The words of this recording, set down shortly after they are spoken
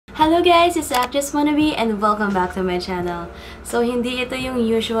Hello guys! It's Actresswannabe and welcome back to my channel. So, hindi ito yung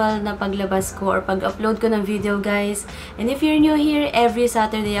usual na paglabas ko or pag-upload ko ng video guys. And if you're new here, every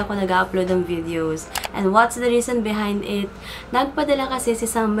Saturday ako nag-upload ng videos. And what's the reason behind it? Nagpadala kasi si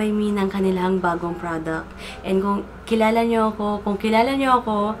Sam by Me ng kanilang bagong product. And kung kilala nyo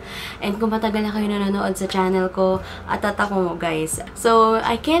ako, and kung matagal na kayo nanonood sa channel ko, atat ako guys. So,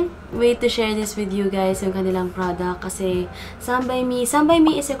 I can't wait to share this with you guys, yung kanilang product kasi Sam by Me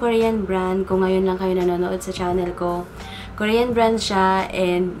is a Korean brand. Kung ngayon lang kayo nanonood sa channel ko, Korean brand siya,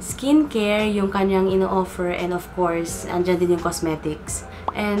 and skincare yung kanyang ino-offer, and of course, andyan din yung cosmetics.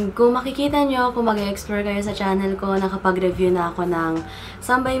 And kung makikita nyo, kung mag-explore kayo sa channel ko, nakapag-review na ako ng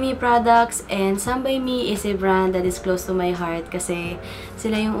Sam by Me products, and Sam by Me is a brand that is close to my heart kasi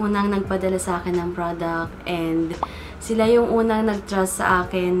sila yung unang nagpadala sa akin ng product, and sila yung unang nag-trust sa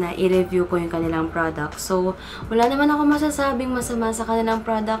akin na i-review ko yung kanilang product. So, wala naman ako masasabing masama sa kanilang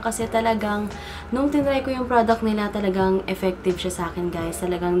product kasi talagang, nung tinry ko yung product nila, talagang effective siya sa akin guys.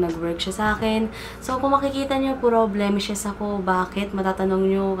 Talagang nag-work siya sa akin. So, kung makikita nyo, puro blemishes ako. Bakit? Matatanong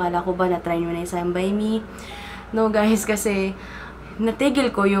nyo, kala ko ba na-try nyo na yung Sam by Me? No guys, kasi natigil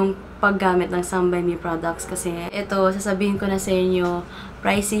ko yung paggamit ng Sam by Me products kasi ito, sasabihin ko na sa inyo,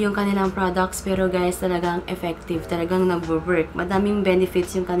 pricey yung kanilang products pero guys, talagang effective, talagang nag-work. Madaming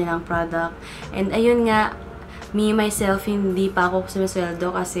benefits yung kanilang product. And ayun nga, me myself, hindi pa ako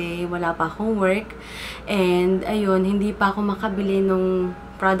sumisweldo kasi wala pa akong work. And ayun, hindi pa ako makabili nung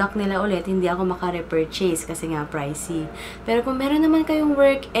product nila ulit, hindi ako maka-repurchase kasi nga pricey. Pero kung meron naman kayong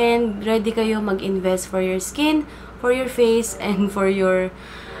work and ready kayo mag-invest for your skin, for your face, and for your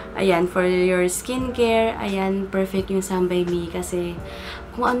for your skincare, perfect yung Sam by Me kasi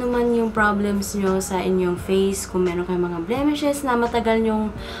kung ano man yung problems nyo sa inyong face, kung meron kayong mga blemishes na matagal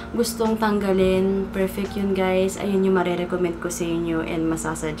nyong gustong tanggalin, perfect yun guys. Ayun yung marirecommend ko sa inyo and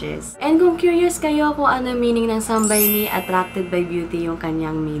masasuggest. And kung curious kayo kung ano meaning ng Sam by Me, attracted by beauty yung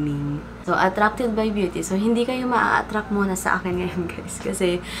kanyang meaning. So, attracted by beauty. So, hindi kayo maa-attract muna sa akin ngayon, guys.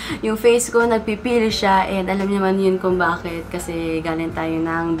 Kasi, yung face ko, nagpipili siya. And, alam naman yun kung bakit. Kasi, galing tayo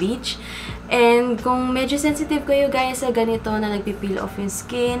ng beach. And, kung medyo sensitive kayo, guys, sa ganito na nagpipeel off yung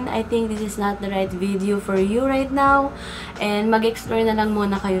skin, I think this is not the right video for you right now. And, mag-explore na lang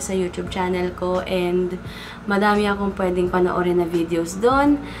muna kayo sa YouTube channel ko. And, madami akong pwedeng panoorin na videos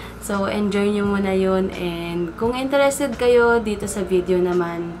doon. So, enjoy nyo muna yun. And, kung interested kayo dito sa video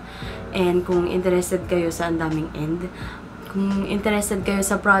naman, and kung interested kayo sa andaming kung interested kayo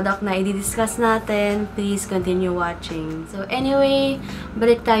sa product na i-discuss natin, please continue watching. So anyway,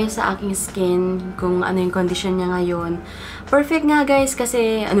 balik tayo sa aking skin, kung ano yung condition niya ngayon. Perfect nga guys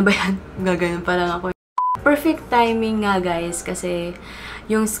kasi, ano ba yan? Gaganon pa lang ako. Perfect timing nga guys kasi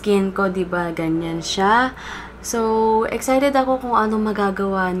yung skin ko, diba, ganyan siya. So, excited ako kung ano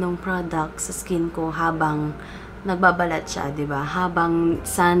magagawa ng product sa skin ko habang nagbabalat siya, diba? Habang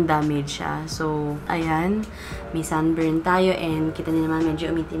sun damage siya. So, ayan. May sunburn tayo and kita niyo naman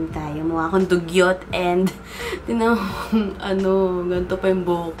medyo umitim tayo. Mukha akong dugyot and ganito pa yung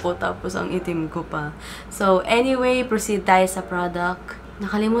buhok ko tapos ang itim ko pa. So, anyway, proceed tayo sa product.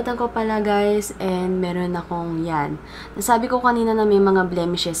 Nakalimutan ko pala guys, and meron akong yan. Nasabi ko kanina na may mga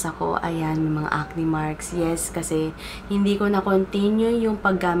blemishes ako. Ayan, may mga acne marks. Yes, kasi hindi ko na-continue yung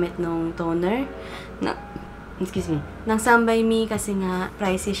paggamit ng toner ng Sam by Me kasi nga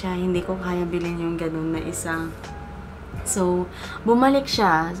pricey siya, hindi ko kaya bilhin yung ganun na isa. So, bumalik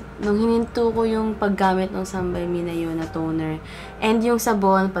siya nung hininto ko yung paggamit ng Sam by Me na yun na toner. And yung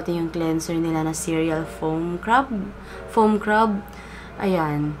sabon, pati yung cleanser nila na cereal foam scrub.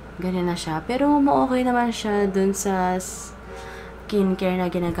 Ayan, ganyan na siya. Pero okay naman siya dun sa skincare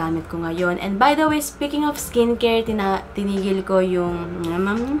na ginagamit ko ngayon. And by the way, speaking of skincare, tinigil ko yung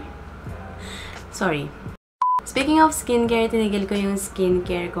Speaking of skincare, tinigil ko yung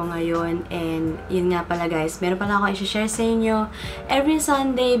skincare ko ngayon. And yun nga pala guys, meron pala ako i-share sa inyo. Every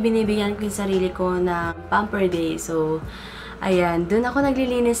Sunday, binibigyan ko yung sarili ko ng pamper day. So, ayan, dun ako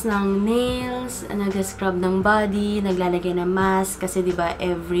naglilinis ng nails, nag-scrub ng body, naglalagay ng mask. Kasi diba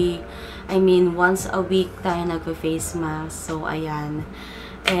once a week tayo nagpa-face mask. So, ayan.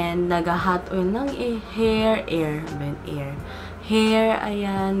 And nag-hot oil ng hair,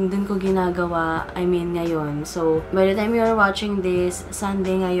 ayan, dun ko ginagawa, ngayon. So, by the time you are watching this,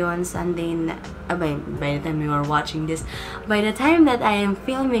 Sunday ngayon, by the time that I am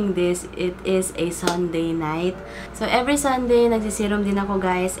filming this, it is a Sunday night. So, every Sunday, nagsiserum din ako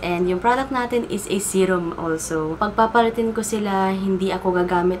guys, and yung product natin is a serum also. Pagpapalitin ko sila, hindi ako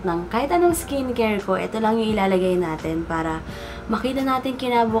gagamit ng kahit anong skincare ko, ito lang yung ilalagay natin para makita natin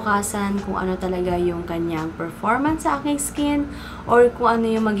kinabukasan kung ano talaga yung kanyang performance sa aking skin or kung ano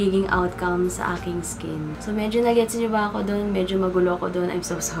yung magiging outcome sa aking skin. So, medyo nagets niyo ba ako doon? Medyo magulo ako doon. I'm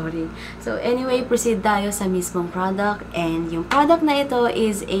so sorry. So, anyway, proceed tayo sa mismong product. And yung product na ito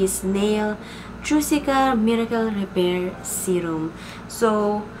is a Snail Truecica Miracle Repair Serum.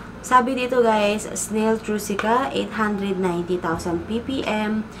 So, sabi dito guys, Snail Truecica, 890,000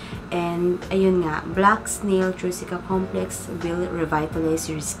 ppm. And, ayun nga, Black Snail Truecica Complex will revitalize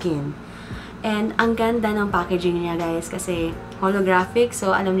your skin. And, ang ganda ng packaging niya guys, kasi holographic.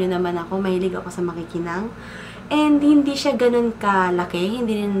 So, alam niyo naman ako, mahilig ako sa makikinang. And, hindi siya ganun kalaki,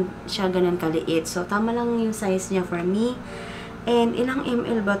 hindi rin siya ganun kaliit. So, tama lang yung size niya for me. And, ilang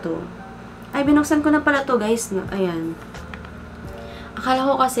ml ba to? Ay, binuksan ko na pala to guys. No? Ayan. Akala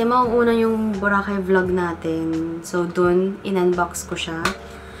ko kasi mauuna yung Boracay vlog natin. So, dun, in-unbox ko siya.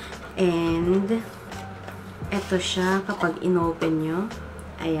 And, eto siya kapag in-open nyo.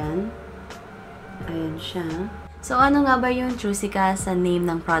 Ayan. Ayan siya. So, ano nga ba yung Truecica sa name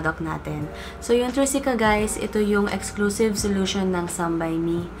ng product natin? So, yung Truecica guys, ito yung exclusive solution ng Some by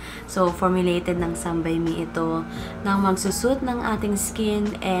Me. So, formulated ng Some by Me ito na magsusut ng ating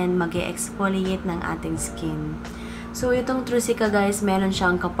skin and mag-exfoliate ng ating skin. So, itong Truecica guys, meron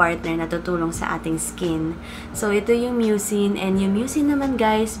siyang kapartner na tutulong sa ating skin. So, ito yung mucin. And yung mucin naman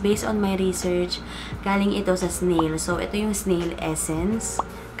guys, based on my research, galing ito sa snail. So, ito yung snail essence.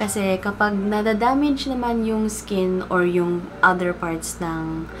 Kasi kapag nadadamage naman yung skin or yung other parts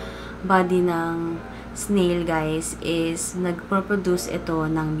ng body ng snail guys, is nagproproduce ito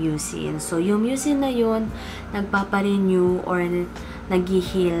ng mucin. So, yung mucin na yun, nagpaparenew or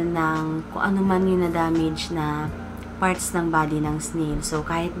nag-heal ng kung ano man yung na-damage na parts ng body ng snail. So,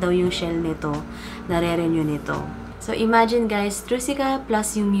 kahit daw yung shell nito, nare-renew nito. So, imagine guys, Truecica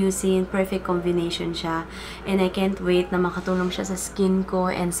plus yung mucin, perfect combination siya. And I can't wait na makatulong siya sa skin ko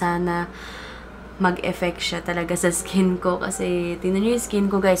and sana mag-effect siya talaga sa skin ko. Kasi, tingnan nyo yung skin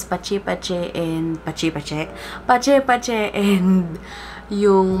ko guys, pache-pache and and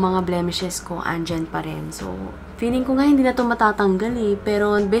yung mga blemishes ko andyan pa rin. So, feeling ko nga hindi na ito matatanggal eh.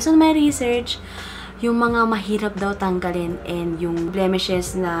 Pero, based on my research, yung mga mahirap daw tanggalin and yung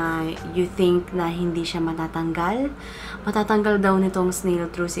blemishes na you think na hindi siya matatanggal daw nitong Snail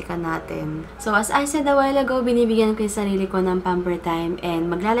Truecica natin. So, as I said a while ago, binibigyan ko yung sarili ko ng pamper time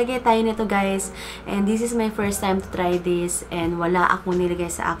and maglalagay tayo nito guys. And this is my first time to try this and wala akong nilagay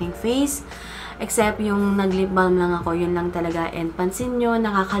sa aking face. Except yung nag-lip balm lang ako, yun lang talaga. And pansin nyo,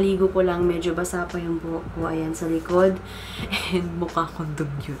 nakakaligo ko lang, medyo basa pa yung buhok ko, ayan sa likod. And mukha kong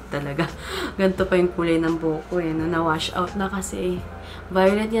dugyot talaga. Ganito pa yung kulay ng buhok ko, no? Na-wash out na kasi.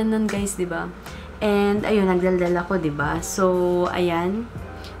 Violet yan nun guys, diba? And ayun, nagdaldal ako, diba? So, ayan.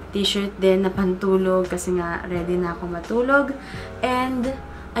 T-shirt din na pantulog kasi nga ready na ako matulog. And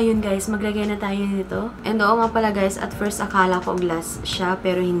ayun guys, maglagay na tayo nito. And oo nga pala guys, at first akala ko glass siya,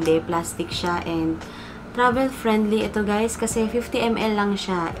 pero hindi, plastic siya. And travel friendly ito guys, kasi 50 ml lang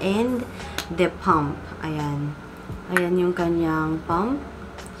siya. And the pump, ayan. Ayan yung kanyang pump.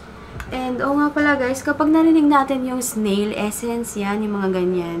 And oo nga pala guys, kapag narinig natin yung snail essence, yan, yung mga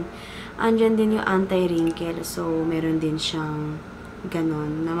ganyan, andyan din yung anti-wrinkle. So, meron din siyang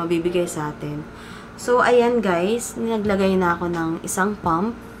ganon na mabibigay sa atin. So, ayan guys, naglagay na ako ng isang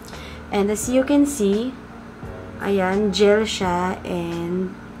pump. And as you can see, ayan, gel siya. And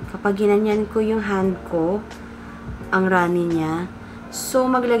kapag ginanyan ko yung hand ko, ang runny niya. So,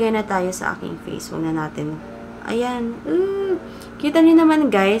 maglagay na tayo sa aking face. Huwag na natin. Ayan. Kita niyo naman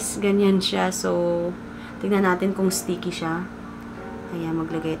guys, ganyan siya. So, tingnan natin kung sticky siya. Ayan,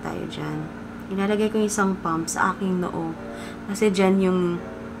 maglagay tayo dyan. Ilalagay ko yung isang pump sa aking noo. Kasi dyan yung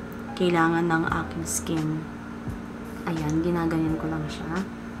kailangan ng aking skin. Ayan, ginaganyan ko lang siya.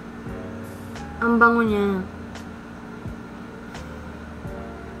 Ang bango niya.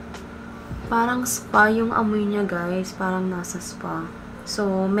 Parang spa yung amoy niya, guys. Parang nasa spa.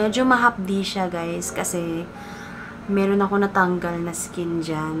 So, medyo mahapdi siya, guys. Kasi, meron ako natanggal na skin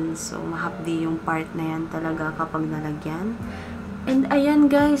dyan. So, mahapdi yung part na yan talaga kapag nalagyan. And,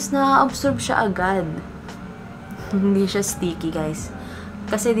 ayan, guys. Na-absorb siya agad. Hindi siya sticky, guys.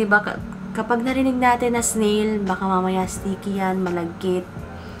 Kasi, di ba, kapag narinig natin na snail, baka mamaya sticky yan, malagkit.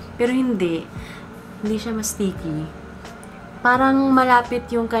 Pero hindi. Hindi siya mas sticky. Parang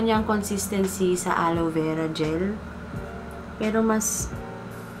malapit yung kanyang consistency sa aloe vera gel. Pero mas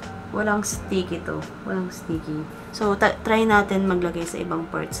walang sticky to. Walang sticky. So, try natin maglagay sa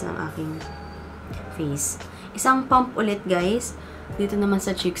ibang parts ng aking face. Isang pump ulit, guys. Dito naman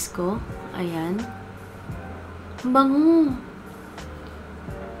sa cheeks ko. Ayan. Bango.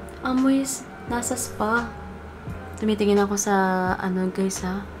 Amoy nasa spa. Tumitingin ako sa, ano guys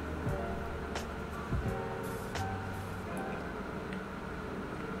ha?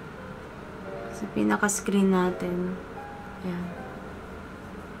 Sa pinaka-screen natin. Ayan.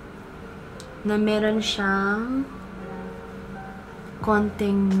 Na meron siyang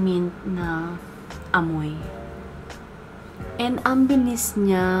konting mint na amoy. And ang bilis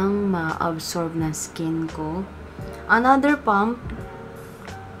niyang ma-absorb ng skin ko. Another pump.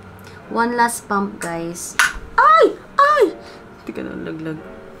 One last pump, guys. Ay! Ay! Hindi ka na laglag.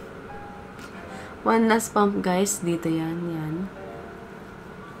 One last pump, guys. Dito yan. Yan.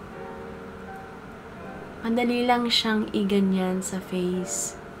 Madali lang siyang iganyan sa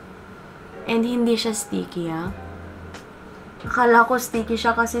face. And hindi siya sticky, ah. Akala ko sticky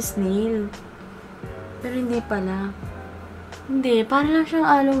siya kasi snail. Pero hindi pala. Hindi, para lang siyang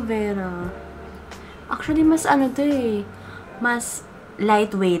aloe vera. Actually, mas ano to eh. Mas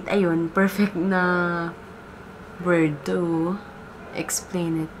lightweight. Ayun, perfect na word to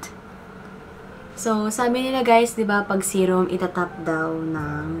explain it. So, sabi nila guys, di ba, pag serum, itatap daw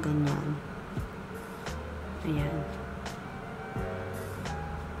ng ganyan. Ayan.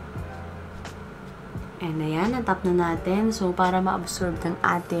 And ayan, natap na natin. So, para ma-absorb ng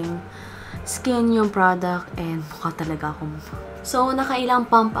ating skin yung product. And mukha talaga akong... So, nakailang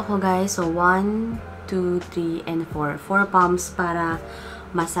pump ako guys. So, 1, 2, 3, and 4. 4 pumps para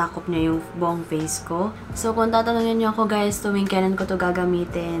masakop niya yung buong face ko. So, kung tatanungin niyo ako guys, tuwing kailan ko to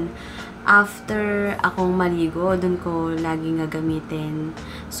gagamitin, after akong maligo, dun ko laging gagamitin.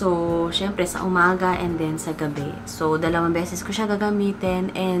 So, syempre sa umaga and then sa gabi. So, 2 beses ko siya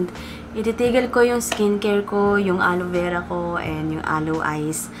gagamitin and ititigil ko yung skincare ko, yung aloe vera ko, and yung aloe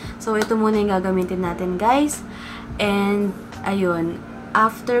eyes. So, ito muna yung gagamitin natin guys. And, ayun,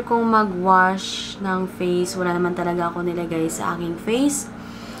 after kong mag-wash ng face, wala naman talaga ako nilagay sa aking face.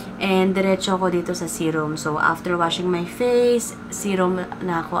 And diretso ako dito sa serum. So, after washing my face, serum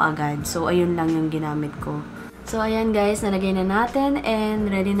na ako agad. So, ayun lang yung ginamit ko. So, ayan guys, nalagay na natin and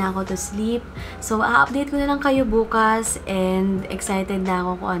ready na ako to sleep. So, a-update ko na lang kayo bukas and excited na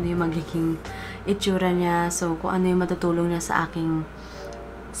ako kung ano yung magiging itsura niya. So, kung ano yung matutulong niya sa aking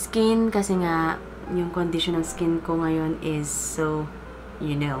skin kasi nga, yung condition ng skin ko ngayon is so...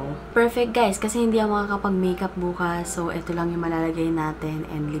 you know. Perfect guys, kasi hindi ako makakapag-makeup bukas. So, ito lang yung malalagay natin.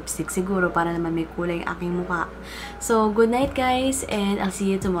 And lipstick siguro para naman may kulay ang aking mukha. So, good night guys and I'll see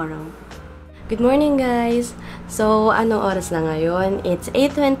you tomorrow. Good morning guys! So, anong oras na ngayon? It's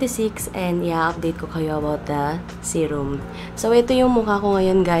 8:26 and i-update ko kayo about the serum. So, ito yung mukha ko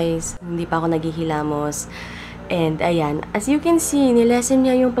ngayon guys. Hindi pa ako naghihilamos. And ayan, as you can see, nilesen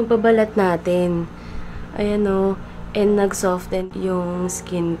niya yung pagbabalat natin. Ayan o. And nag-soften yung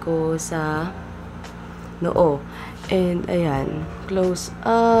skin ko sa noo. And ayan, close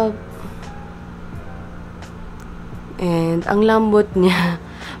up. And ang lambot niya.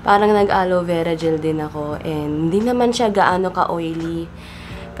 Parang nag-aloe vera gel din ako. And hindi naman siya gaano ka-oily.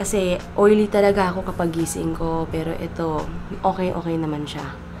 Kasi oily talaga ako kapag gising ko. Pero ito, okay naman siya.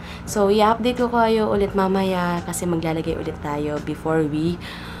 So, i-update ko kayo ulit mamaya. Kasi maglalagay ulit tayo before we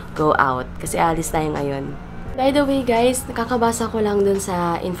go out. Kasi alis tayo ngayon. By the way guys, nakakabasa ko lang dun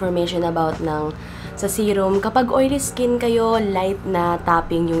sa information about sa serum. Kapag oily skin kayo, light na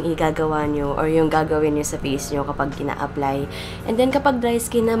tapping yung igagawa nyo or yung gagawin nyo sa face nyo kapag kina-apply. And then kapag dry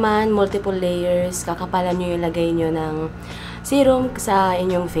skin naman, multiple layers, kakapalan nyo yung lagay nyo ng serum sa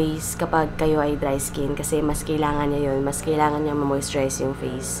inyong face kapag kayo ay dry skin. Kasi mas kailangan nyo yun, mas kailangan nyo ma-moisturize yung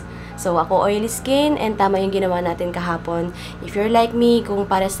face. So, ako oily skin and tama yung ginawa natin kahapon. If you're like me, kung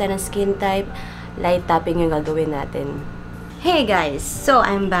pares na ng skin type, light tapping yung gagawin natin. Hey guys! So,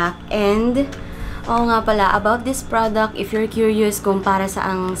 I'm back and oo nga pala, about this product, if you're curious kung para sa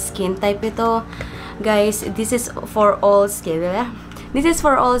ang skin type ito, guys, this is for all skin. This is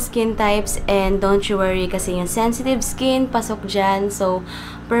for all skin types and don't you worry kasi yung sensitive skin, pasok dyan. So,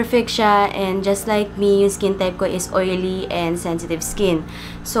 perfect siya and just like me, yung skin type ko is oily and sensitive skin.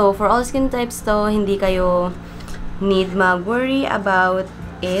 So, for all skin types to, hindi kayo need mag-worry about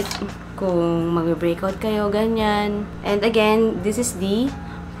it. Kung mag-breakout kayo, ganyan. And again, this is the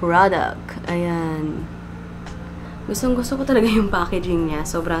product. Ayan. Gustong-gusto ko talaga yung packaging niya.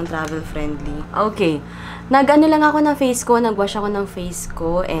 Sobrang travel-friendly. Okay. Nag-ano lang ako ng face ko. Nag-wash ako ng face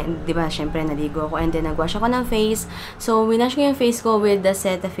ko. And, di ba, syempre, naligo ako. And then, nag-wash ako ng face. So, winash ko yung face ko with the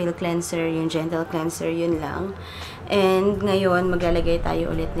Cetaphil cleanser. Yung gentle cleanser, yun lang. And, ngayon, maglalagay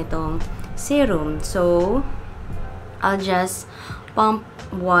tayo ulit nitong serum. So, I'll just pump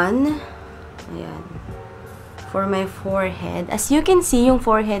 1. Ayan. For my forehead. As you can see, yung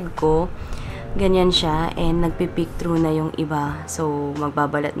forehead ko, ganyan siya. And nagpipick through na yung iba. So,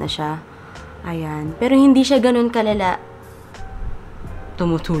 magbabalat na siya. Ayan. Pero hindi siya ganun kalala.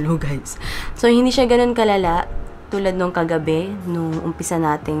 Tumutulo, guys. So, hindi siya ganun kalala tulad nung kagabi, nung umpisa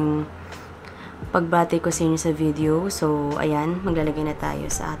nating pagbati ko sa inyo sa video. So, ayan. Maglalagay na tayo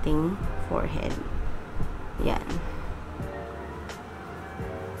sa ating forehead. Ayan.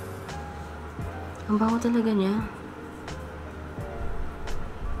 Ang bango talaga niya.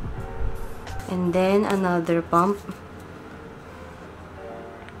 And then, another pump.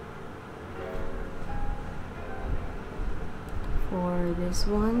 For this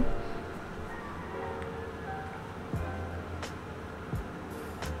one.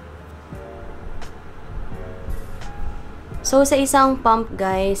 So, sa isang pump,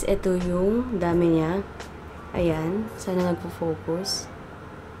 guys, ito yung dami niya. Ayan. Sana nagpo-focus.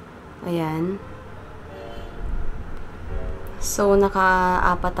 Ayan. So,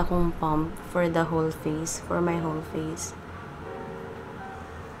 naka-apat akong pump for the whole face. For my whole face.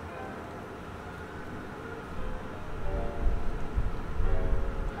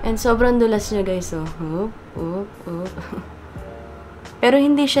 And sobrang dulas niya, guys, oh. Pero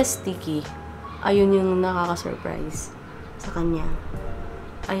hindi siya sticky. Ayun yung nakaka-surprise sa kanya.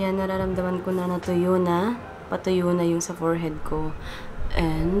 Ayan, nararamdaman ko na natuyo na. Patuyo na yung sa forehead ko.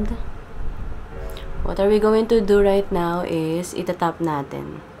 And what are we going to do right now is itatap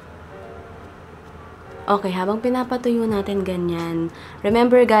natin. Okay, habang pinapatuyo natin ganyan.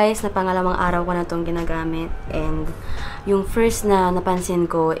 Remember, guys, na pangalawang araw ko na itong ginagamit. And yung first na napansin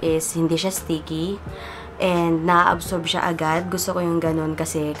ko is hindi siya sticky. And na-absorb siya agad. Gusto ko yung ganun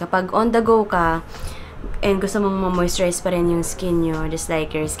kasi kapag on the go ka, and gusto mong ma-moisturize pa rin yung skin nyo, just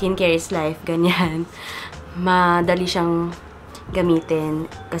like your skincare is life, ganyan. Madali siyang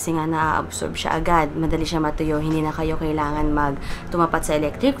gamitin kasi nga na-absorb siya agad. Madali siya matuyo. Hindi na kayo kailangan tumapat sa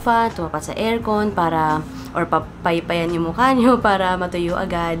electric fan, tumapat sa aircon para, or papaypayan yung mukha nyo para matuyo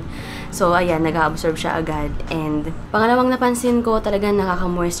agad. So, ayan, nag-absorb siya agad. And, pangalawang napansin ko, talagang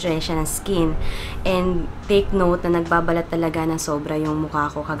nakaka-moisturize siya ng skin. And, take note na nagbabalat talaga ng sobra yung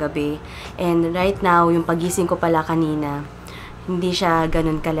mukha ko kagabi. And, right now, yung pagising ko pala kanina, hindi siya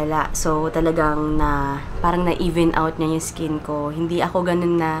ganun kalala. So, talagang parang na-even out niya yung skin ko. Hindi ako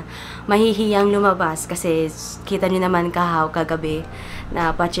ganun na mahihiyang lumabas kasi kita niyo naman kagabi na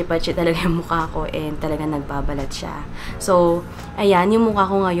patsi-patsi talaga yung mukha ko and talagang nagbabalat siya. So, ayan, yung mukha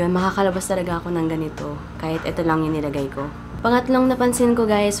ko ngayon, makakalabas talaga ako ng ganito. Kahit ito lang yung nilagay ko. Pangatlong napansin ko,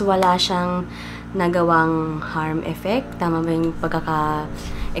 guys, wala siyang nagawang harm effect. Tama ba yung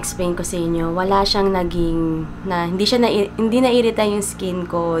pagkaka-explain ko sa inyo? Wala siyang hindi na-irita yung skin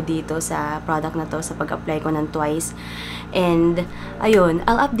ko dito sa product na to sa pag-apply ko ng twice. And, ayun,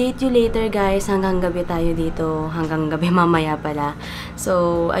 I'll update you later, guys. Hanggang gabi tayo dito. Hanggang gabi mamaya pala.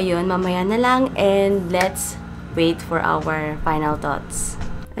 So, ayun, mamaya na lang. And, let's wait for our final thoughts.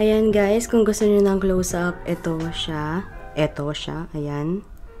 Ayan, guys, kung gusto nyo ng close-up, ito siya. Ayan.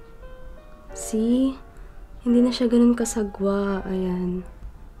 See? Hindi na siya ganun kasagwa. Ayan.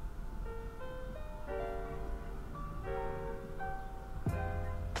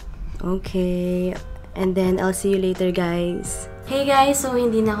 Okay. And then, I'll see you later, guys. Hey guys! So,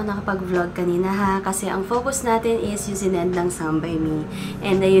 hindi na ako nakapag-vlog kanina ha. Kasi ang focus natin is yung Sinend Lang Sam by Me.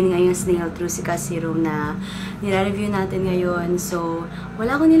 And ayun nga yung Snail Truecica Serum na nire-review natin ngayon. So,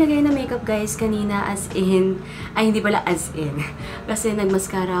 wala akong nilagay na makeup, guys, kanina as in. Ay, hindi pala as in. Kasi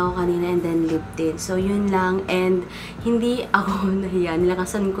nagmascara ako kanina and then lip tint. So, yun lang. And hindi ako nahiya.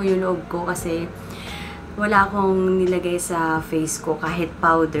 Nilakasan ko yung loob ko kasi wala akong nilagay sa face ko kahit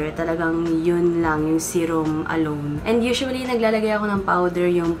powder. Talagang yun lang, yung serum alone. And usually, naglalagay ako ng powder,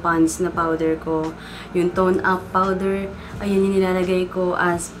 yung Pond's na powder ko. Yung tone up powder, ayun yung nilalagay ko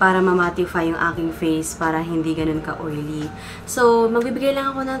as para ma-mattify yung aking face para hindi ganun ka-oily. So, magbibigay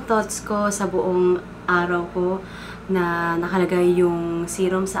lang ako ng thoughts ko sa buong araw ko na nakalagay yung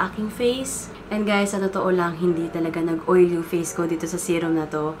serum sa aking face. And guys, sa totoo lang, hindi talaga nag-oil yung face ko dito sa serum na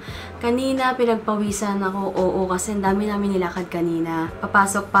to. Kanina, pinagpawisan ako, kasi ang dami namin nilakad kanina.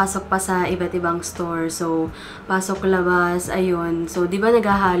 Papasok-pasok pa sa iba't ibang store. So, pasok-labas, ayun. So, di ba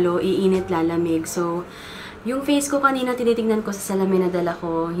naghahalo, iinit, lalamig. So, yung face ko kanina, tinitignan ko sa salamin na dala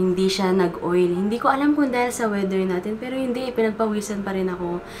ko, hindi siya nag-oil. Hindi ko alam kung dahil sa weather natin, pero hindi, pinagpawisan pa rin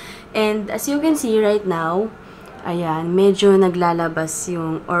ako. And as you can see right now, Ayan, medyo naglalabas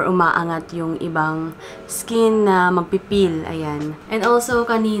yung or umaangat yung ibang skin na magpipil. Ayan. And also,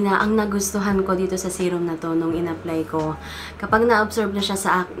 kanina, ang nagustuhan ko dito sa serum na to nung in-apply ko, kapag na-absorb na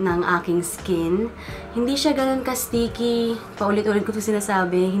siya ng aking skin, hindi siya ganun ka-sticky. Paulit-ulit ko ito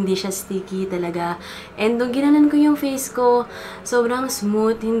sinasabi, hindi siya sticky talaga. And nung ginanon ko yung face ko, sobrang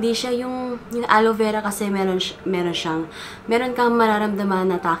smooth. Hindi siya yung aloe vera kasi meron kang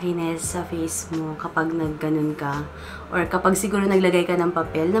mararamdaman na tackiness sa face mo kapag nagganon ka. Or kapag siguro naglagay ka ng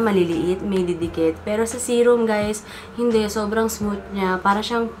papel na maliliit, may didikit. Pero sa serum, guys, hindi. Sobrang smooth niya. Para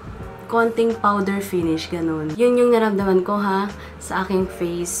siyang konting powder finish, ganun. Yun yung naramdaman ko, ha, sa aking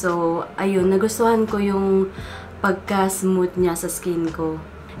face. So, ayun, nagustuhan ko yung pagka-smooth niya sa skin ko.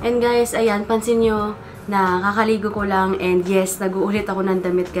 And guys, ayan, pansin nyo na kakaligo ko lang and yes, nag-uulit ako ng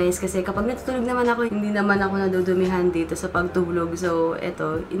damit, guys. Kasi kapag natutulog naman ako, hindi naman ako nadudumihan dito sa pagtulog. So,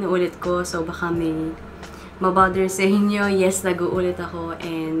 eto, inuulit ko. So, baka may mabother sa inyo. Yes, nag-uulit ako.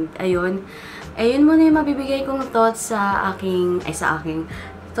 And, ayun. Ayun muna yung mabibigay kong thoughts sa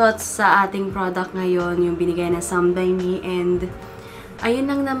ating product ngayon. Yung binigay na Some by Me. And, ayun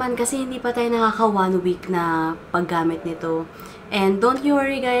lang naman. Kasi hindi pa tayo nakaka 1 week na paggamit nito. And, don't you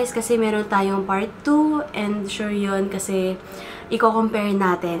worry, guys. Kasi meron tayong part 2. And, sure yun. Kasi, i-compare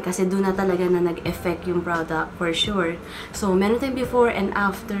natin kasi doon na talaga na nag-effect yung product for sure. So, meron tayong before and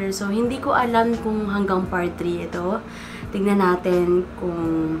after. So, hindi ko alam kung hanggang part 3 ito. Tignan natin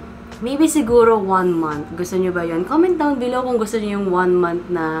kung maybe siguro 1 month. Gusto nyo ba yun? Comment down below kung gusto nyo yung 1 month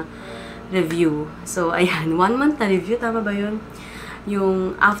na review. So, ayan. 1 month na review. Tama ba yun?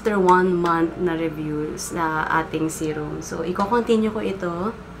 Yung after 1 month na reviews na ating serum. So, i-continue ko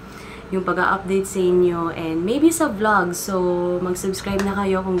ito. Yung pag-update sa inyo and maybe sa vlog. So, mag-subscribe na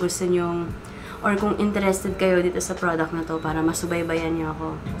kayo kung gusto nyong or kung interested kayo dito sa product na to para masubaybayan nyo ako.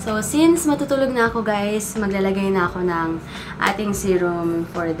 So, since matutulog na ako, guys, maglalagay na ako ng ating serum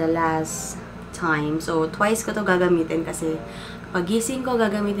for the last time. So, twice ko to gagamitin kasi pagising ko,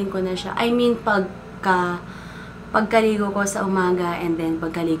 gagamitin ko na siya. I mean, pagkaligo ko sa umaga and then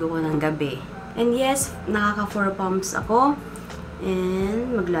pagkaligo ko ng gabi. And yes, nakaka 4 pumps ako.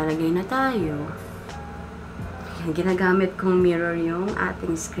 And, maglalagay na tayo. Ginagamit kong mirror yung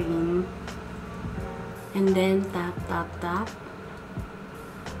ating screen. And then, tap, tap, tap.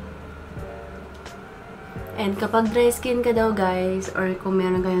 And kapag dry skin ka daw, guys, or kung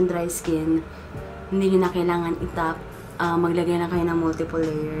meron kayong dry skin, hindi nyo na kailangan itap. Maglagay na kayo ng multiple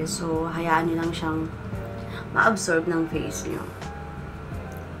layers. So, hayaan nyo lang siyang ma-absorb ng face nyo.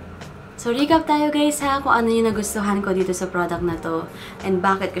 So, recap tayo, guys, ha, kung ano yung nagustuhan ko dito sa product na to and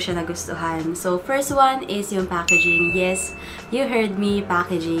bakit ko siya nagustuhan. So, first one is yung packaging. Yes, you heard me,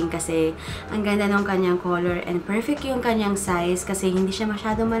 packaging, kasi ang ganda ng kanyang color and perfect yung kanyang size kasi hindi siya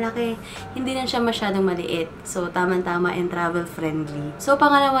masyadong malaki, hindi rin siya masyadong maliit. So, tamang-tama and travel-friendly. So,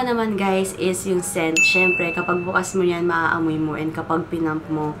 pangalawa naman, guys, is yung scent. Siyempre, kapag bukas mo yan, maaamoy mo and kapag pinump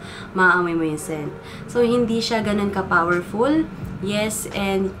mo, maaamoy mo yung scent. So, hindi siya ganun ka-powerful. Yes,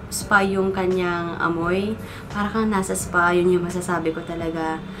 and spa yung kanyang amoy. Para kang nasa spa, yun yung masasabi ko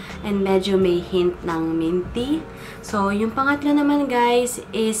talaga. And medyo may hint ng minty. So, yung pangatlo naman, guys,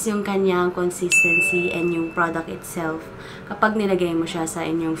 is yung kanyang consistency and yung product itself kapag nilagay mo siya sa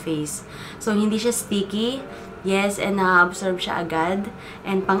inyong face. So, hindi siya sticky. Yes, and na-absorb siya agad.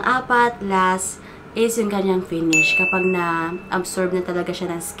 And pang-apat, last, is yung kanyang finish. Kapag na-absorb na talaga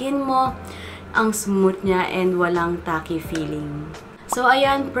siya ng skin mo, ang smooth niya and walang tacky feeling. So,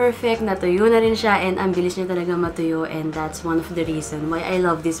 ayan, perfect. Natuyo na rin siya and ang bilis niya talaga matuyo and that's one of the reason why I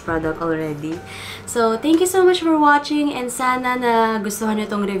love this product already. So, thank you so much for watching and sana na gustuhan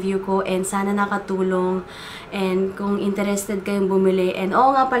niyo tong review ko and sana nakatulong. And kung interested kayong bumili, and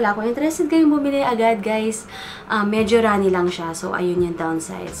oo nga pala, kung interested kayong bumili agad, guys, medyo runny lang siya. So, ayun yung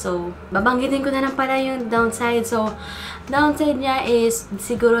downside. So, babanggitin ko na lang pala yung downside. So, downside niya is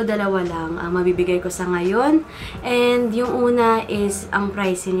siguro dalawa lang ang mabibigay ko sa ngayon. And yung una is ang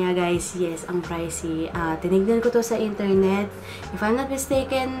pricey niya, guys. Yes, ang pricey. Tinignan ko to sa internet. If I'm not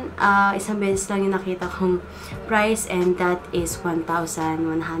mistaken, isang beses lang yung nakita kong price and that is 1,100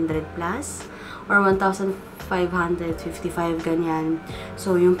 plus or 1,555 ganyan.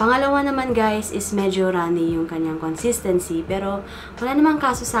 So, yung pangalawa naman, guys, is medyo runny yung kanyang consistency. Pero, wala namang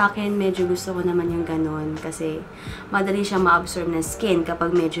kaso sa akin. Medyo gusto ko naman yung ganun. Kasi, madali siya ma-absorb ng skin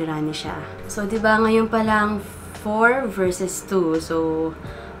kapag medyo runny siya. So, diba, ngayon pa lang 4 versus 2. So,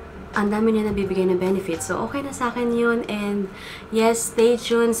 ang dami niya nabibigay na benefits. So, okay na sa akin yun. And, yes, stay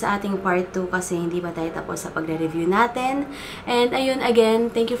tuned sa ating part 2 kasi hindi pa tayo tapos sa pagre-review natin. And, ayun,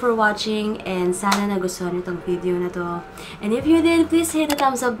 again, thank you for watching and sana nagustuhan itong video na to. And if you did, please hit the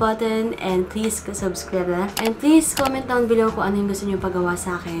thumbs up button and please subscribe na. And please comment down below kung ano yung gusto niyo pagawa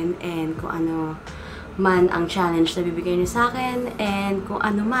sa akin and kung ano man ang challenge na bibigay niyo sa akin and kung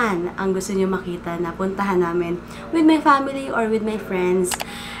ano man ang gusto niyo makita na puntahan namin with my family or with my friends.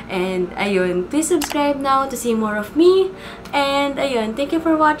 And, ayun, please subscribe now to see more of me. And, ayun, thank you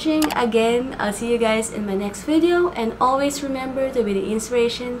for watching. Again, I'll see you guys in my next video. And always remember to be the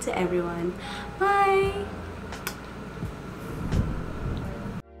inspiration to everyone. Bye!